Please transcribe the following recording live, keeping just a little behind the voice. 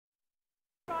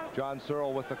John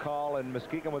Searle with the call, and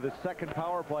Muskegon with his second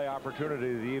power play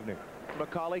opportunity of the evening.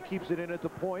 McCauley keeps it in at the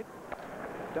point.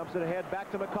 Dumps it ahead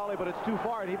back to McCauley, but it's too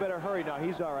far, and he better hurry now.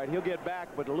 He's all right. He'll get back,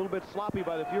 but a little bit sloppy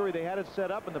by the Fury. They had it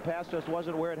set up, and the pass just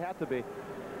wasn't where it had to be.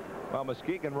 Well,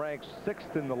 Muskegon ranks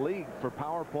 6th in the league for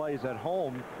power plays at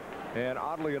home. And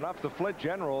oddly enough, the Flint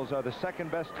Generals are the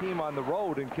second best team on the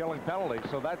road in killing penalties.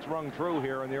 So that's rung true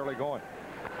here in the early going.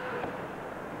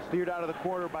 Steered out of the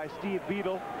corner by Steve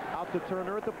Beadle. Out to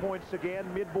Turner at the points again.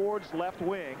 Midboards left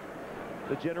wing.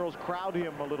 The Generals crowd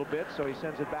him a little bit, so he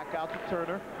sends it back out to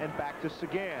Turner and back to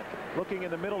Sagan. Looking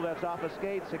in the middle, that's off a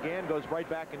skate. Sagan goes right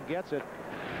back and gets it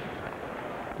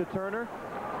to Turner.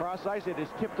 Cross ice, it is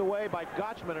tipped away by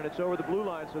Gotchman, and it's over the blue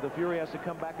line, so the Fury has to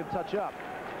come back and touch up.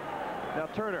 Now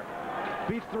Turner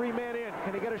beats 3 men in.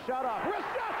 Can he get a shot off? Wrist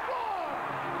shot, score!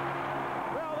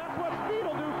 Well, that's what speed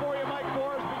will do for you, Mike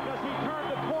Forrest, because he turned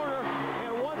the corner,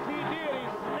 and once he did, he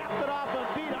snapped it off and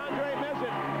beat Andre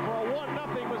Mezin for a 1-0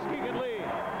 Muskegon lead.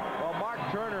 Well, Mark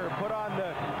Turner put on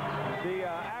the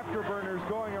afterburners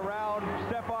going around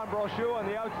Stefan Brochu on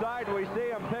the outside. We see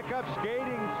him pick up,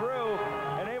 skating through,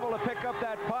 and able to pick up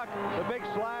that puck. The big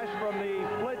slash from the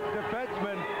Flint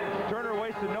defenseman. Turner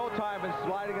wasted no time in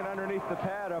sliding it underneath the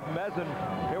pad of Mezin.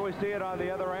 Here we see it on the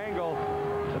other angle.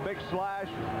 The big slash.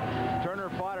 Turner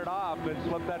fought it off and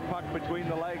slipped that puck between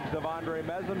the legs of Andre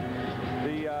Mezin.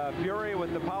 The Fury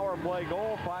with the power play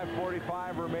goal.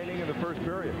 5:45 remaining in the first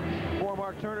period. For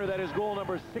Mark Turner, that is goal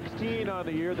number 16 on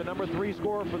the year. The number 3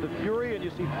 scorer for the Fury, and you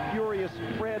see Furious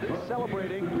Fred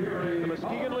celebrating the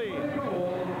Muskegon lead.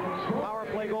 Power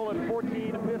play goal at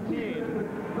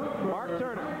 14-15. Mark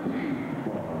Turner.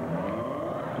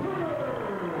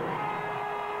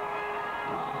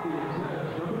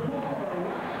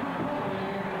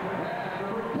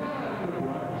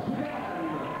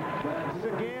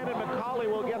 Sagan and McCauley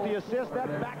will get the assist.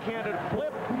 That backhanded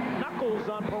flip. Knuckles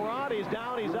on Perron. He's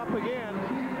down. He's up again.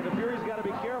 And the Fury's got to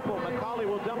be careful. McCauley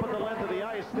will dump it the length of the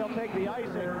ice. They'll take the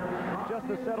icing just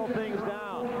to settle things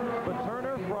down. But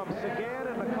Turner from Sagan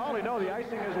and McCauley. No, the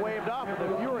icing is waved off.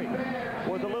 The Fury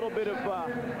was a little bit of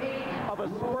a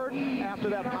spurt after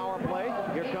that power play.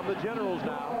 Here come the Generals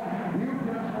now.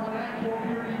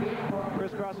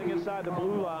 Crisscrossing inside the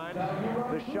blue line.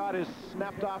 The shot is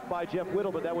snapped off by Jeff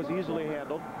Whittle, but that was easily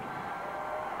handled.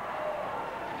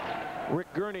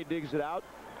 Rick Gurney digs it out.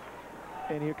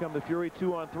 And here come the Fury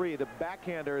 2-on-3. The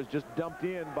backhander is just dumped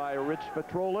in by Rich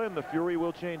Petrola, and the Fury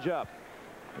will change up.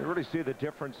 You really see the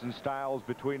difference in styles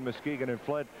between Muskegon and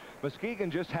Flint. Muskegon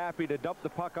just happy to dump the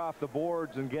puck off the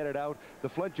boards and get it out. The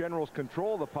Flint Generals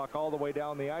control the puck all the way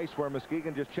down the ice, where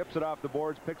Muskegon just chips it off the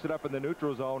boards, picks it up in the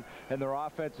neutral zone, and their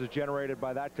offense is generated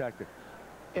by that tactic.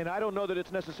 And I don't know that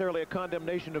it's necessarily a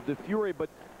condemnation of the Fury, but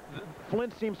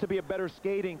Flint seems to be a better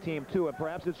skating team too, and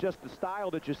perhaps it's just the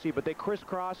style that you see, but they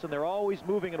crisscross and they're always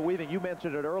moving and weaving. You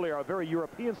mentioned it earlier, a very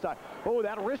European style. Oh,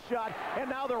 that wrist shot, and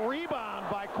now the rebound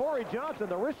by Corey Johnson.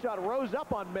 The wrist shot rose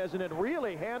up on Mezin and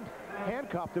really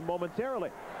handcuffed him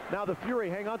momentarily. Now the Fury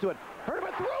hang on to it.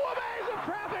 Herniman through a maze of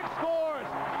traffic, scores!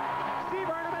 Steve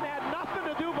Herniman had nothing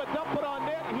to do but dump it on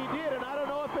net. He did, and I don't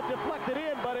know if it deflected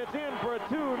in, but it's in for a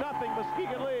 2-0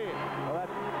 Muskegon lead. Well, that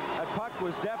puck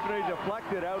was definitely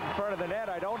deflected out in front of the net.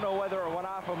 I don't know whether it went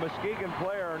off a Muskegon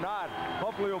player or not.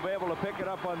 Hopefully we'll be able to pick it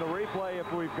up on the replay if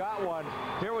we've got one.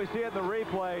 Here we see it in the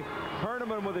replay.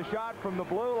 Herniman with a shot from the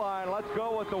blue line. Let's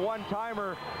go with the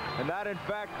one-timer. And that, in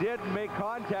fact, did make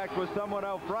contact with someone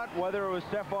out front, whether it was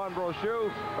Stefan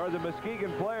Brochu or the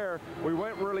Muskegon player. We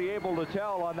weren't really able to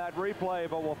tell on that replay,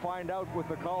 but we'll find out with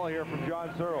the call here from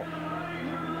John Searle.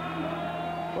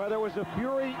 Well, there was a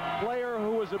Fury player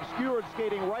who was obscured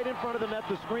skating right in front of the net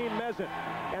to screen Mezin.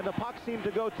 And the puck seemed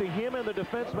to go to him and the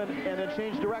defenseman and then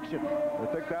change direction. I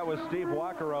think that was Steve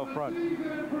Walker out front. It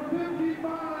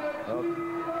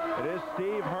is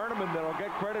Steve Herniman that'll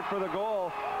get credit for the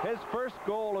goal. His first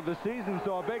goal of the season,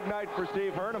 so a big night for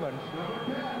Steve Herniman.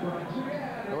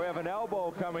 We have an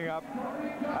elbow coming up.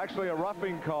 Actually, a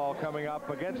roughing call coming up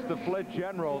against the Flint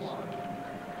Generals.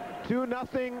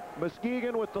 2-0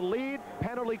 Muskegon with the lead.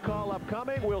 Penalty call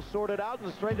upcoming. We'll sort it out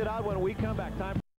and straighten it out when we come back. Time